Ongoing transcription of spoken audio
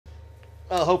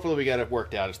Well, hopefully we got it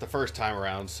worked out. It's the first time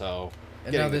around, so...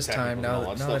 And now this time, now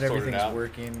that sorted everything's out.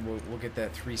 working, we'll get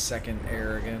that 3-second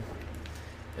error again.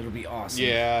 It'll be awesome.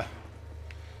 Yeah.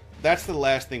 That's the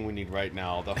last thing we need right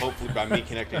now. The hopefully by me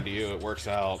connecting to you, it works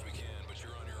out.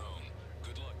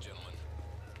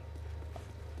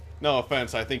 No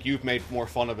offense, I think you've made more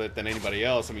fun of it than anybody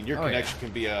else. I mean, your connection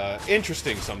can be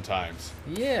interesting sometimes.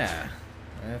 Yeah,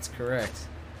 that's correct.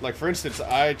 Like, for instance,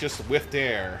 I just whiffed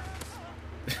air.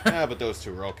 But those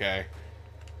two are okay.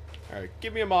 Alright,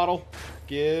 give me a model.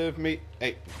 Give me...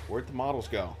 Hey, where'd the models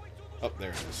go? Oh, there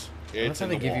it is. That's how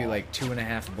they give you, like,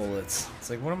 2.5 bullets. It's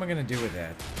like, what am I going to do with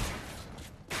that?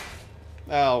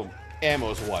 Oh,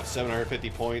 ammo's what, 750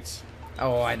 points?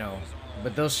 Oh, I know.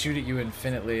 But they'll shoot at you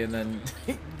infinitely, and then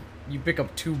you pick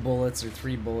up 2 bullets or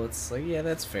 3 bullets. Like, yeah,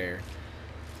 that's fair.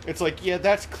 It's like, yeah,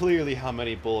 that's clearly how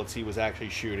many bullets he was actually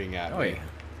shooting at me. Oh, yeah.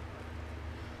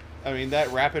 I mean,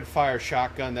 that rapid-fire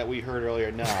shotgun that we heard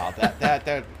earlier, no,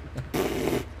 that...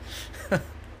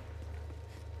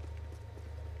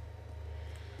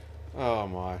 Oh,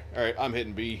 my. Alright, I'm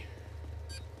hitting B.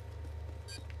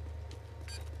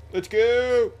 Let's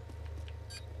go!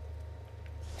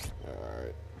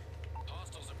 Alright.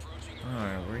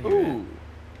 Alright, where are you at?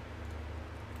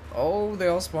 Oh, they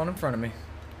all spawn in front of me.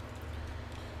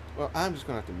 Well, I'm just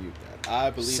going to have to mute that. I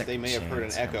believe they may have heard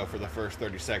an echo for the first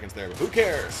 30 seconds there, but who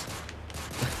cares?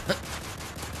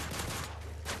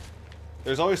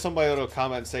 There's always somebody that'll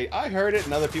comment and say, I heard it,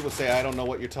 and other people say, I don't know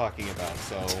what you're talking about.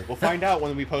 So we'll find out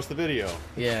when we post the video.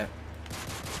 Yeah.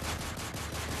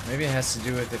 Maybe it has to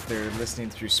do with if they're listening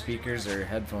through speakers or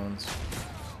headphones.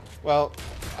 Well,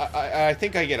 I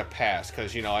think I get a pass,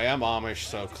 because, you know, I am Amish,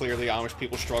 so clearly Amish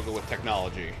people struggle with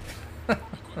technology.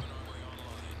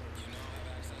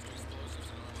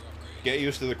 Get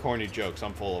used to the corny jokes,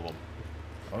 I'm full of them.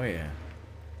 Oh, yeah.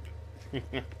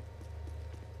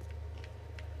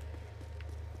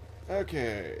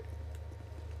 Okay.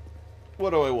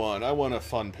 What do I want? I want a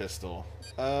fun pistol.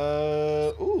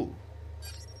 Ooh.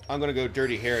 I'm gonna go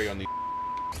Dirty Harry on the...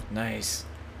 Nice.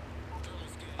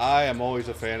 I am always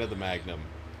a fan of the Magnum.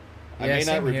 I may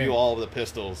not review all of the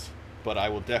pistols, but I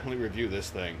will definitely review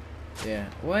this thing. Yeah.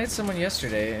 Well, I had someone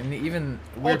yesterday, and even...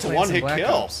 Oh, it's a one-hit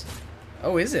kill.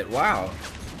 Oh, is it? Wow.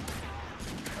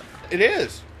 It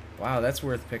is. Wow, that's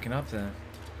worth picking up then.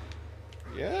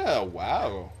 Yeah,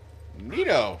 wow.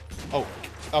 Neato.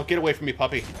 Oh, get away from me,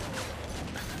 puppy.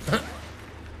 You're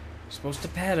supposed to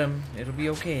pet him. It'll be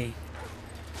okay.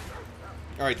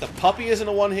 Alright, the puppy isn't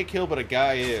a one-hit kill, but a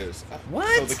guy is.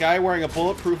 What? So the guy wearing a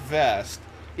bulletproof vest...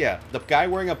 Yeah, the guy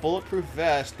wearing a bulletproof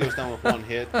vest goes down with 1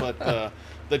 hit, but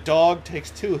the dog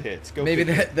takes 2 hits. Maybe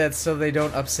that's so they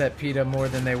don't upset PETA more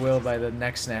than they will by the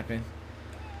neck snapping.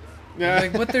 Yeah.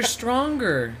 Like, but they're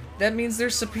stronger. That means they're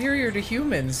superior to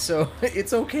humans, so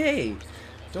it's okay.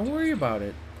 Don't worry about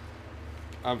it.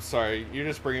 I'm sorry, you're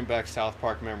just bringing back South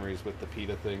Park memories with the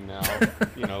PETA thing now.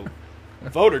 You know,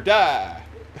 vote or die.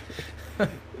 And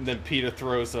then PETA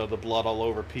throws the blood all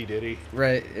over P. Diddy.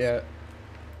 Right, yeah.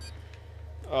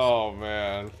 Oh,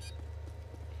 man.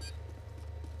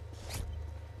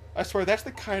 I swear, that's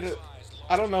the kind of...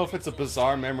 I don't know if it's a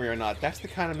bizarre memory or not. That's the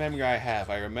kind of memory I have.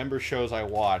 I remember shows I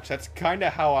watch. That's kind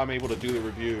of how I'm able to do the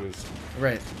reviews.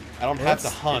 Right. I don't have to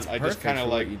hunt. I just kind of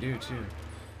like... you do, too.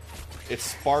 It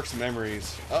sparks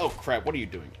memories. Oh, crap. What are you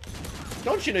doing?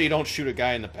 Don't you know you don't shoot a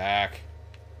guy in the back?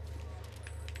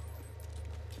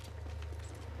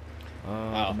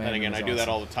 Oh, and again, I do that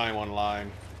all the time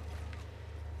online.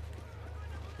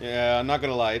 Yeah, I'm not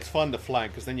gonna lie, it's fun to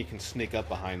flank, because then you can sneak up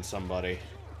behind somebody.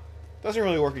 Doesn't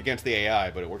really work against the AI,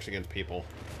 but it works against people.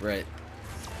 Right.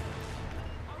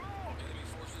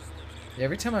 Yeah,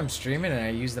 every time I'm streaming and I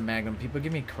use the Magnum, people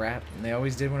give me crap, and they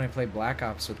always did when I played Black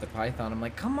Ops with the Python. I'm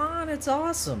like, come on, it's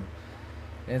awesome!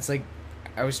 And it's like,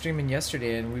 I was streaming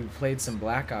yesterday, and we played some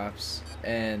Black Ops,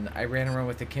 and I ran around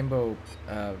with the Kimbo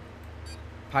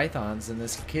Pythons, and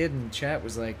this kid in chat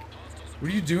was like,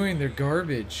 what are you doing? They're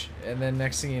garbage. And then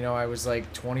next thing you know, I was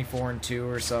like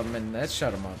 24-2 or something, and that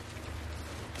shut them up.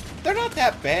 They're not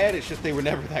that bad, it's just they were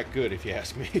never that good, if you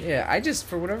ask me. Yeah, I just,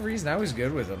 for whatever reason, I was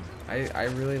good with them. I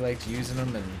really liked using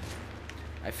them, and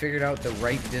I figured out the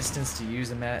right distance to use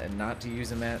them at and not to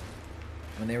use them at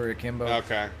when they were akimbo.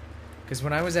 Okay. Because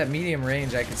when I was at medium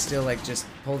range, I could still, like, just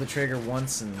pull the trigger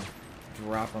once and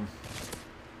drop them.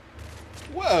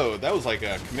 Whoa, that was like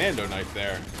a commando knife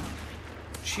there.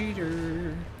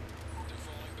 Cheater.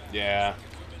 Yeah.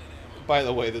 By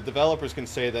the way, the developers can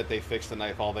say that they fixed the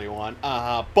knife all they want.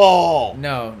 Ball!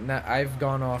 No, I've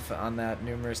gone off on that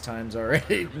numerous times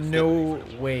already. No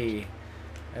way.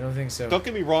 I don't think so. Don't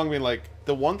get me wrong. I mean, like,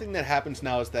 the one thing that happens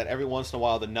now is that every once in a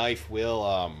while the knife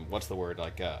will, what's the word?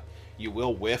 Like, you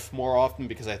will whiff more often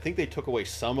because I think they took away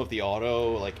some of the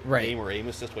auto, like, aim or aim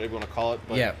assist, whatever you want to call it.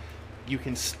 But yeah. You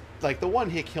can, like, the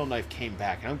one-hit kill knife came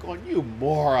back, and I'm going, you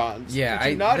morons. Yeah,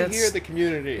 Did you not hear the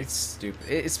community? It's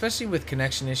stupid. Especially with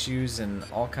connection issues and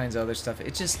all kinds of other stuff.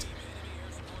 It just...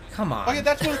 Come on. Oh, yeah,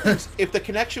 that's one of the things. If the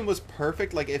connection was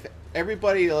perfect, like, if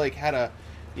everybody, like, had a,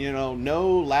 you know,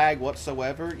 no lag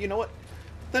whatsoever, you know what?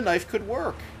 The knife could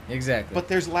work. Exactly. But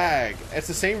there's lag. It's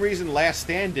the same reason Last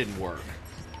Stand didn't work.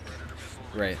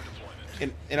 Right.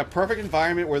 In a perfect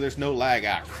environment where there's no lag,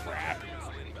 crap.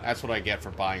 That's what I get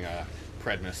for buying a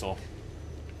Pred missile.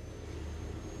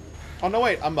 Oh, no,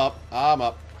 wait. I'm up. I'm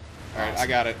up. Alright, I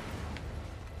got it.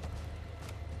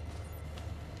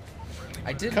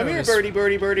 I did Come here, notice birdie,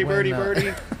 birdie, birdie, birdie, when,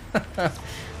 birdie.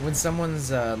 when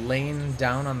someone's laying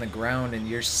down on the ground and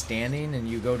you're standing and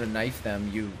you go to knife them,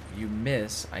 you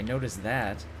miss. I noticed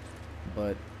that,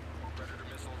 but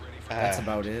that's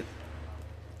about it.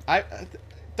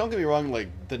 Don't get me wrong, like,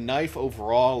 the knife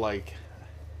overall, like,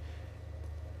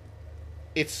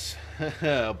 it's,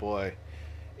 oh boy,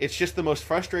 it's just the most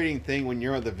frustrating thing when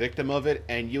you're the victim of it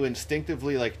and you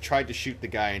instinctively, like, tried to shoot the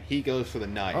guy and he goes for the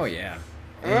knife. Oh yeah,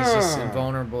 and he's just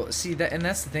invulnerable. See that, and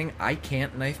that's the thing. I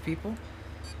can't knife people,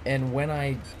 and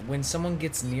when someone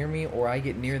gets near me or I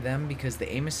get near them, because the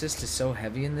aim assist is so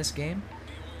heavy in this game,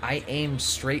 I aim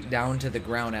straight down to the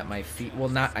ground at my feet.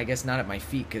 Well, I guess not at my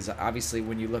feet, because obviously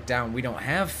when you look down, we don't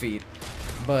have feet.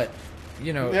 But,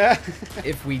 you know,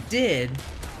 if we did,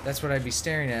 that's what I'd be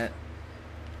staring at.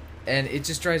 And it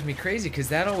just drives me crazy, because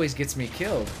that always gets me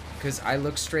killed. Because I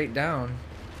look straight down,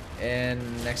 and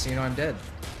next thing you know, I'm dead.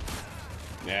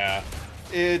 Yeah.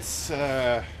 It's,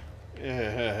 I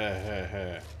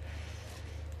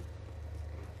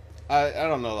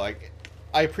don't know, like...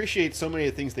 I appreciate so many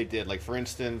of the things they did. Like, for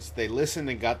instance, they listened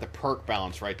and got the perk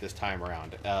balance right this time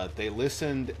around. They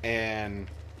listened and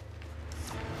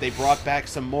they brought back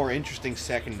some more interesting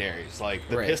secondaries. Like,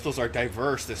 the pistols are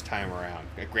diverse this time around.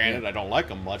 Granted, I don't like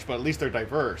them much, but at least they're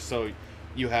diverse. So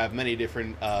you have many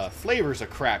different flavors of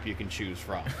crap you can choose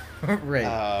from.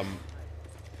 Right.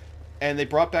 And they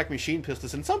brought back machine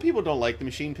pistols. And some people don't like the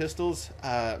machine pistols.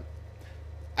 I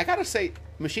gotta say,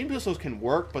 machine pistols can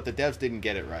work, but the devs didn't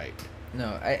get it right.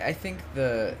 No, I think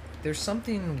there's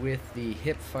something with the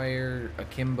hip fire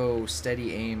akimbo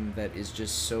steady aim that is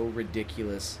just so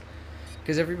ridiculous.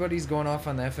 Because everybody's going off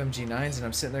on the FMG9s, and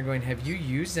I'm sitting there going, have you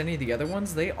used any of the other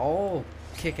ones? They all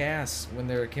kick ass when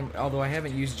they're akimbo. Although I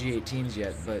haven't used G18s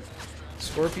yet, but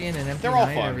Scorpion and MP9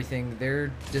 and everything,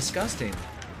 they're disgusting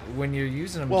when you're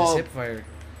using them just hip fire.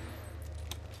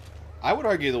 I would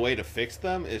argue the way to fix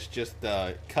them is just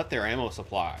cut their ammo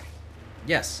supply.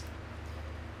 Yes.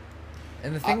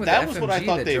 And the thing with that the was FMG what I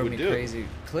thought that they drove would me do. crazy,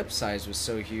 clip size was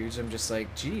so huge. I'm just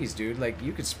like, geez, dude, like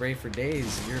you could spray for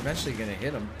days. You're eventually gonna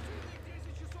hit them.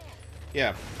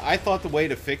 Yeah, I thought the way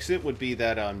to fix it would be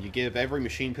that you give every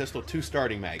machine pistol 2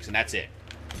 starting mags, and that's it.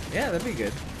 Yeah, that'd be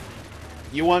good.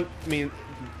 You want, I mean,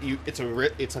 it's a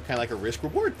kind of like a risk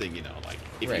reward thing, you know. Like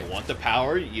if you want the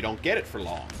power, you don't get it for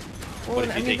long. Well, but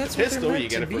if you take the pistol, you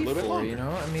get it for a little bit longer. You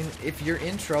know, I mean, if you're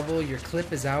in trouble, your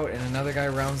clip is out, and another guy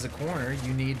rounds the corner,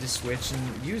 you need to switch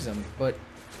and use them. But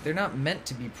they're not meant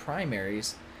to be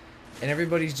primaries, and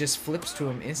everybody just flips to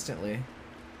them instantly.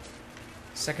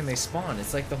 Second they spawn,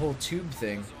 it's like the whole tube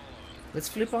thing. Let's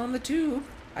flip on the tube.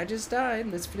 I just died.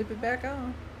 Let's flip it back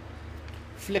on.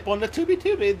 Flip on the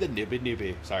tubey, the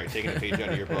nibby. Sorry, taking a page out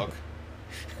of your book.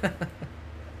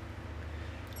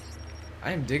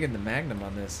 I am digging the Magnum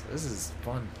on this. This is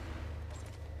fun.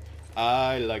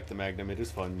 I like the Magnum. It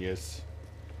is fun, yes.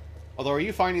 Although, are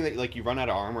you finding that like you run out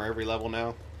of armor every level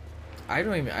now? I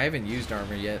haven't used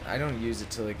armor yet. I don't use it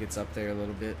till it gets up there a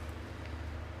little bit.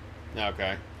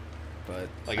 Okay. But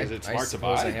like, is it smart to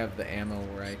buy? I suppose I have the ammo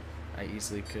where I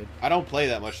easily could. I don't play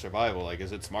that much survival. Like,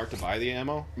 is it smart to buy the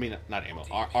ammo? I mean, not ammo,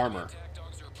 armor.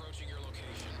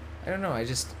 I don't know. I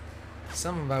just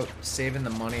something about saving the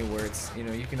money where it's, you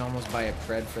know, you can almost buy a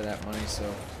Pred for that money. So,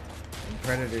 and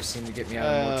Predators seem to get me out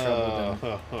of more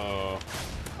trouble than.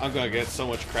 I'm gonna get so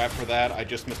much crap for that. I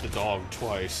just missed a dog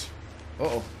twice.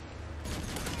 Uh-oh.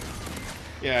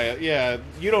 Yeah,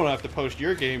 you don't have to post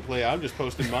your gameplay. I'm just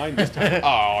posting mine this time.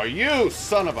 Oh, you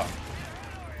son of a...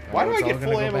 Why do I get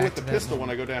full ammo with the pistol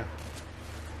when I go down?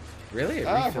 Really?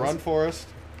 Run, Forrest.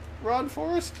 Run,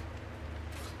 Forrest.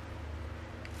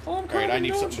 Oh, I'm coming. Alright, I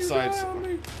need something besides...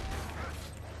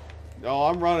 No,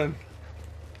 I'm running.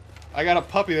 I got a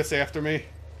puppy that's after me.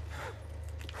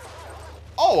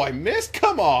 Oh, I missed?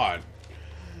 Come on!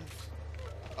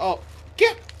 Oh,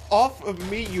 get... off of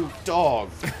me, you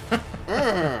dog.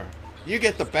 You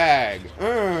get the bag.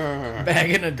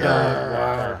 Bag and a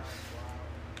dog.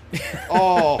 Wow.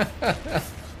 Oh,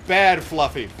 bad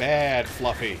Fluffy. Bad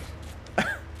Fluffy.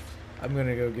 I'm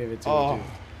gonna go give it to oh. him too.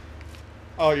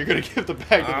 Oh, you're gonna give the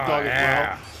bag to the dog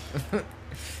as well?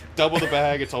 Double the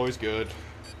bag, it's always good.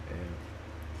 Yeah.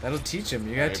 That'll teach him.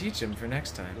 You gotta teach him for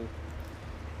next time.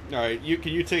 Alright,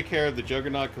 can you take care of the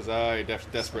Juggernaut? Because I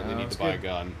desperately need to buy a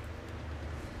gun.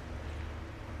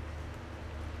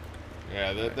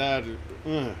 Yeah,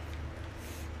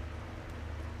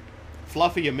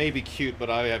 Fluffy, you may be cute, but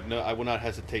I will not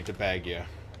hesitate to bag you.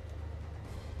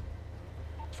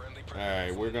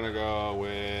 Alright, we're gonna go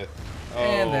with... Oh.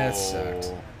 And that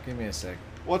sucked. Give me a sec.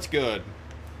 What's good?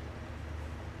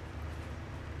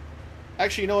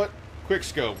 Actually, you know what? Quick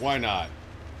scope, why not?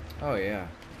 Oh, yeah.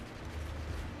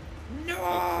 No!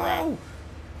 Oh,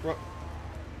 crap.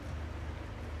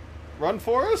 Run,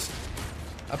 Forrest?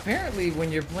 Apparently,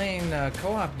 when you're playing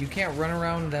co-op, you can't run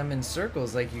around them in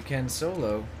circles like you can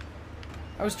solo.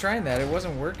 I was trying that. It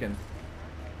wasn't working.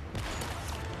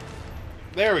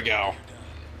 There we go.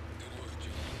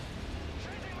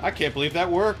 I can't believe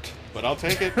that worked, but I'll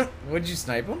take it. What'd you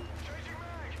snipe him?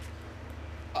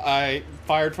 I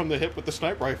fired from the hip with the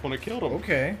sniper rifle and it killed him.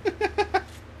 Okay.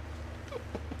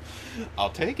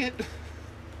 I'll take it.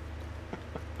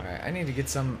 Alright, I need to get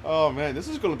some... Oh man, this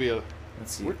is going to be a...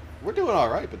 Let's see. We're doing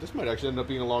alright, but this might actually end up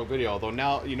being a long video. Although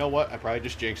now, you know what? I probably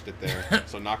just jinxed it there.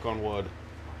 So knock on wood.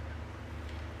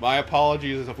 My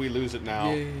apologies if we lose it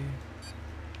now. Yay.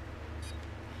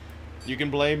 You can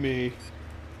blame me.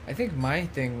 I think my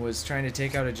thing was trying to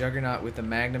take out a Juggernaut with a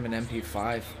Magnum and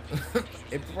MP5.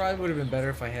 It probably would have been better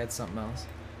if I had something else.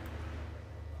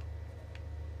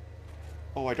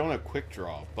 Oh, I don't have quick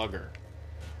draw. Bugger.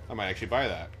 I might actually buy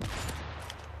that.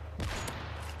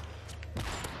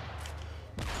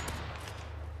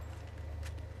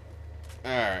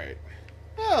 Alright.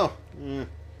 Well,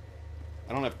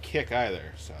 I don't have kick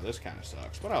either, so this kind of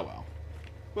sucks. But oh well.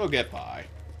 We'll get by.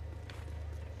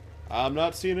 I'm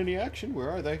not seeing any action. Where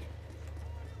are they?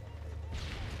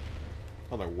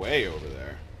 Oh, they're way over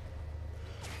there.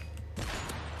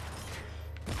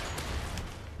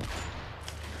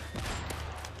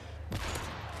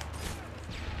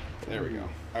 There we go.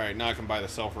 Alright, now I can buy the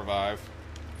self-revive.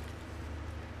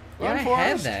 Yeah, I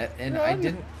had that, and I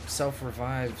didn't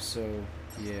self-revive, so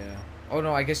yeah. Oh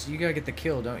no, I guess you gotta get the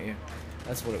kill, don't you?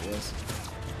 That's what it was.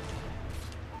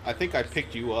 I think I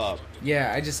picked you up.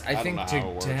 Yeah, I think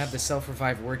to have the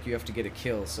self-revive work, you have to get a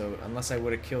kill. So unless I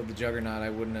would have killed the Juggernaut,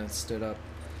 I wouldn't have stood up.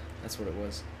 That's what it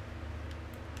was.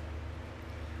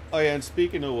 Oh yeah, and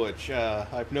speaking of which,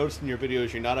 I've noticed in your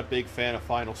videos you're not a big fan of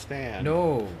Final Stand.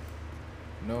 No.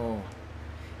 No.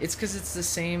 It's because it's the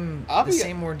same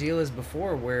same ordeal as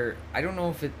before, where I don't know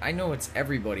if it... I know it's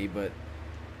everybody, but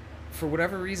for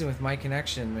whatever reason with my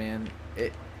connection, man,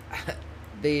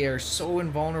 they are so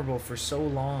invulnerable for so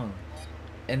long,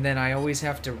 and then I always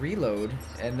have to reload,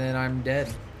 and then I'm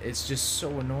dead. It's just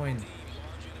so annoying.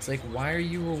 It's like, why are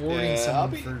you rewarding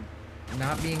someone for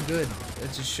not being good?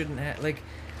 It just shouldn't have... Like,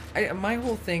 my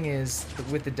whole thing is,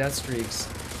 with the death streaks,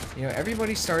 you know,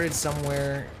 everybody started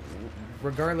somewhere,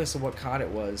 regardless of what COD it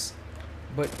was.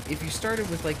 But if you started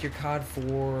with, like, your COD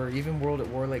 4, or even World at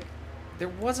War, like, there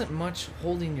wasn't much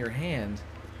holding your hand.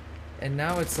 And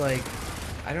now it's like...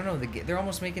 I don't know, they're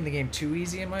almost making the game too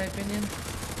easy, in my opinion.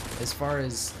 As far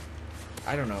as,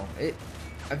 I don't know,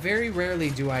 very rarely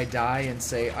do I die and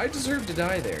say, I deserve to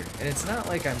die there. And it's not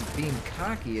like I'm being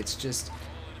cocky, it's just,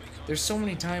 there's so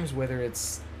many times, whether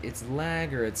it's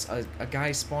lag, or it's a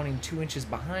guy spawning 2 inches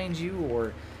behind you,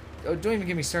 or, oh, don't even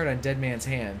get me started on Dead Man's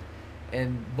Hand,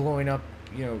 and blowing up,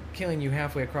 you know, killing you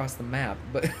halfway across the map.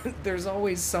 But there's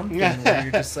always something where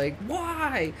you're just like,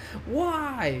 why?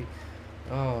 Why?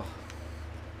 Oh...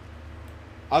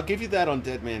 I'll give you that on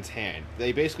Dead Man's Hand.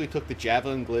 They basically took the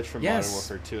Javelin glitch from Modern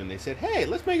Warfare 2 and they said, hey,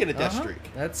 let's make it a death streak.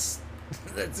 That's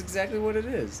exactly what it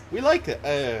is. We like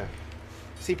it.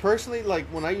 See, personally, like,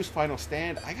 when I use Final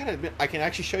Stand, I gotta admit, I can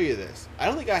actually show you this. I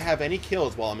don't think I have any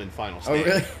kills while I'm in Final Stand. Oh,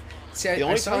 really? See,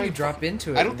 I saw you drop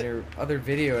into it in their other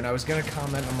video, and I was gonna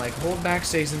comment, I'm like, hold back,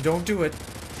 Saizen, don't do it.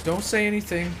 Don't say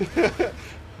anything.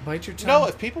 Bite your tongue. No,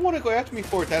 if people want to go after me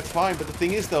for it, that's fine. But the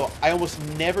thing is, though, I almost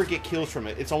never get kills from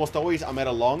it. It's almost always I'm at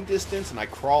a long distance and I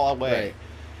crawl away. Right.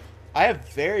 I have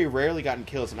very rarely gotten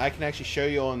kills, and I can actually show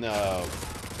you on the...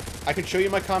 I can show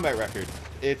you my combat record.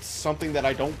 It's something that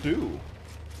I don't do.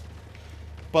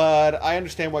 But I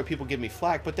understand why people give me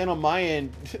flack. But then on my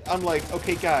end, I'm like,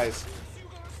 okay, guys,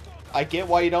 I get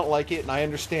why you don't like it, and I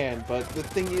understand. But the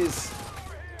thing is,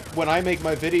 when I make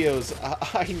my videos,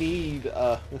 I need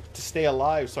to stay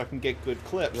alive so I can get good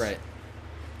clips. Right.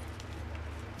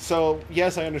 So,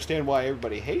 yes, I understand why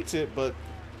everybody hates it, but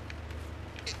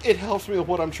it helps me with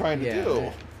what I'm trying to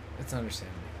do. It's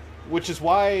understandable. Which is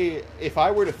why, if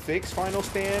I were to fix Final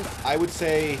Stand, I would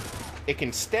say it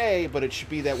can stay, but it should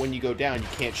be that when you go down, you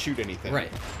can't shoot anything.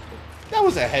 Right. That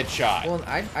was a headshot. Well,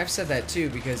 I've said that too,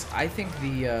 because I think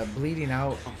the bleeding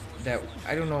out, that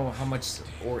I don't know how much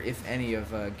or if any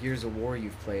of Gears of War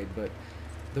you've played, but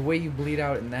the way you bleed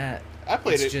out in that, I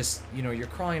played it's it. just, you know, you're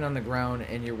crawling on the ground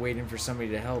and you're waiting for somebody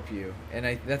to help you,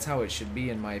 and that's how it should be,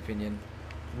 in my opinion.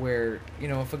 Where, you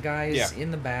know, if a guy's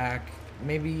in the back,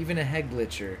 maybe even a head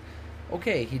glitcher,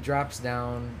 okay, he drops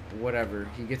down, whatever,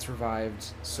 he gets revived,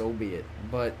 so be it.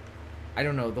 But I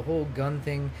don't know, the whole gun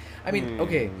thing. I mean,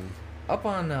 okay, up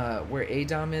on where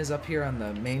Adom is, up here on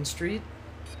the main street,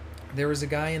 there was a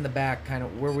guy in the back, kind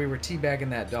of where we were teabagging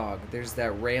that dog. There's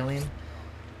that railing.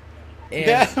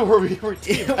 And Where we were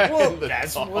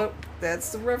teabagging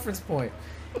that's the reference point.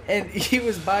 And he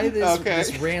was by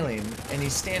this railing, and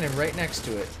he's standing right next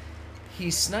to it.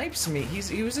 He snipes me.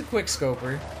 He was a quick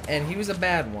scoper, and he was a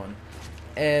bad one.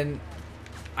 And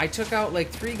I took out like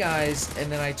 3 guys, and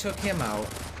then I took him out.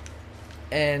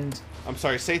 And I'm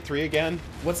sorry, say 3 again.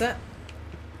 What's that?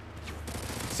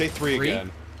 Say 3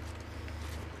 again.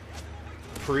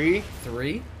 3?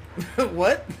 3?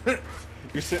 What?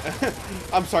 You're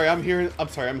I'm sorry. I'm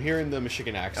hearing the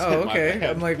Michigan accent. Oh, okay.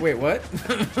 I'm like, wait, what?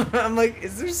 I'm like,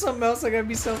 is there something else I gotta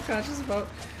be self-conscious about?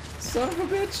 Son of a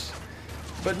bitch.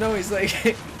 But no, he's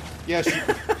like, yes.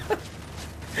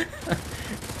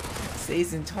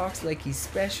 Saizen talks like he's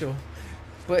special.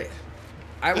 But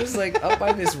I was like up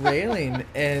by this railing,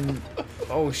 and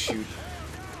oh shoot.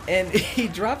 And he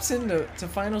drops into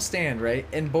Final Stand, right?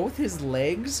 And both his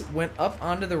legs went up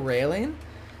onto the railing.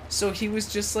 So he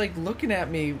was just like looking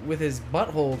at me with his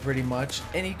butthole pretty much,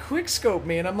 and he quickscoped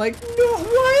me, and I'm like, no,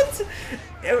 what?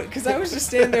 Because I was just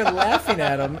standing there laughing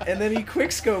at him, and then he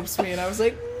quickscopes me, and I was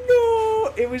like,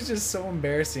 no. It was just so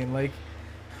embarrassing. Like,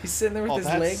 he's sitting there with his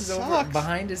legs over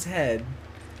behind his head,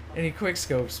 and he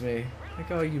quickscopes me. Like,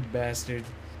 oh, you bastard.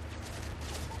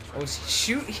 Oh,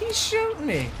 shoot! He's shooting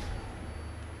me.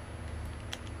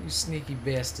 You sneaky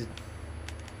bastard.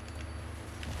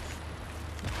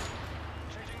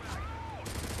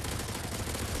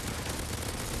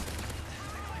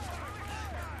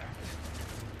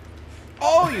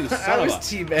 Oh, you son I of was a...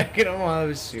 teabagging him while I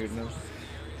was shooting him.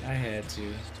 I had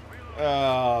to.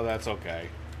 Oh, that's okay.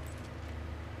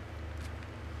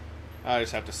 I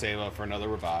just have to save up for another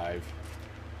revive.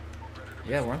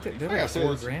 Yeah, weren't they? They're like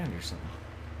 $4 grand or something.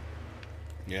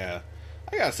 Yeah.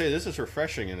 I gotta say, this is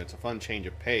refreshing and it's a fun change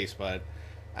of pace, but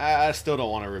I still don't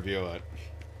want to review it.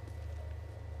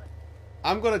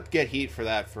 I'm gonna get heat for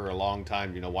that for a long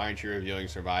time. You know, why aren't you reviewing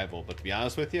Survival? But to be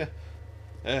honest with you,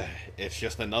 it's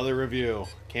just another review.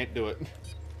 Can't do it.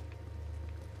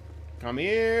 Come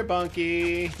here,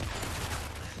 Bunky.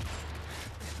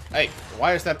 Hey,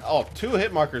 why is that? Oh, 2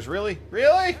 hit markers, really?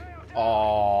 Really?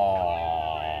 Oh.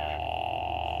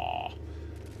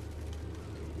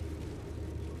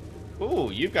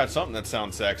 Ooh, you've got something that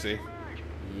sounds sexy.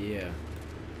 Yeah.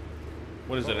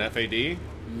 What is it, an FAD?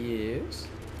 Yes.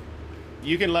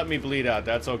 You can let me bleed out,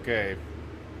 that's okay.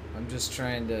 I'm just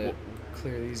trying to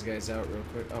clear these guys out real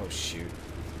quick. Oh, shoot.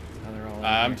 Now they're all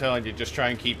I'm telling you, just try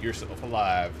and keep yourself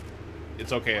alive.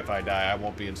 It's okay if I die, I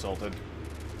won't be insulted.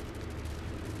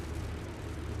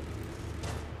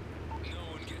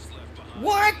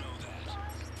 What?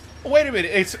 Wait a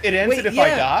minute, it ends it if I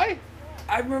die?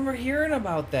 I remember hearing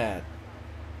about that.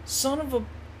 Son of a...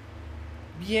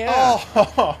 Yeah.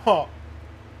 Oh.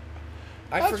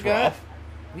 I forgot. Rough.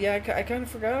 Yeah, I kind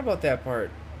of forgot about that part.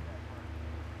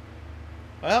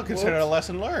 Well, consider it a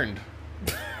lesson learned.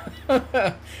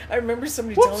 I remember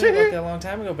somebody telling me about that a long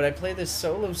time ago, but I played this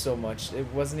solo so much, it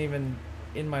wasn't even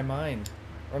in my mind.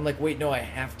 Or I'm like, wait, no, I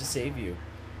have to save you.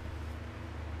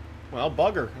 Well,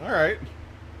 bugger. Alright.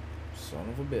 Son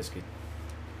of a biscuit.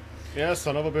 Yeah,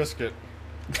 son of a biscuit.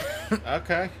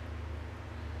 Okay.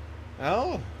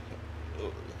 Oh.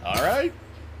 Alright.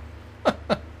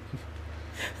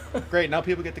 Great, now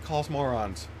people get to call us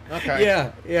morons. Okay.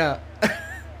 Yeah, yeah.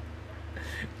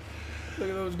 Look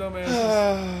at those dumbasses.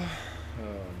 Oh,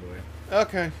 boy.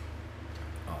 Okay.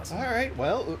 Awesome. Alright,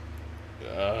 well...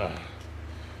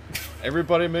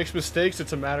 everybody makes mistakes.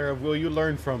 It's a matter of will you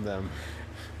learn from them.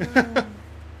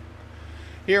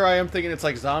 Here I am thinking it's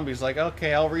like zombies. Like,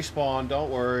 okay, I'll respawn.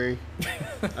 Don't worry.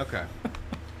 Okay.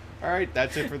 Alright,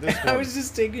 that's it for this one. I was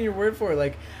just taking your word for it.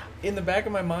 Like, in the back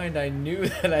of my mind, I knew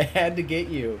that I had to get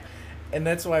you. And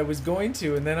that's why I was going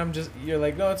to. And then you're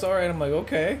like, no, it's alright. I'm like,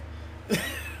 okay.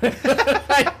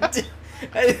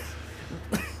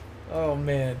 Oh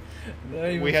man.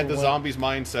 We had the zombies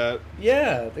mindset.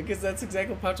 Yeah, because that's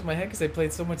exactly what popped in my head because I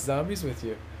played so much zombies with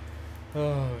you.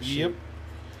 Oh shit. Yep.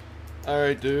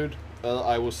 Alright, dude.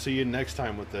 I will see you next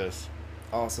time with this.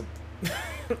 Awesome.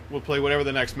 We'll play whatever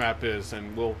the next map is,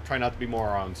 and we'll try not to be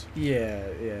morons. Yeah,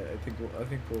 I think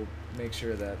we'll make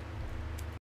sure of that.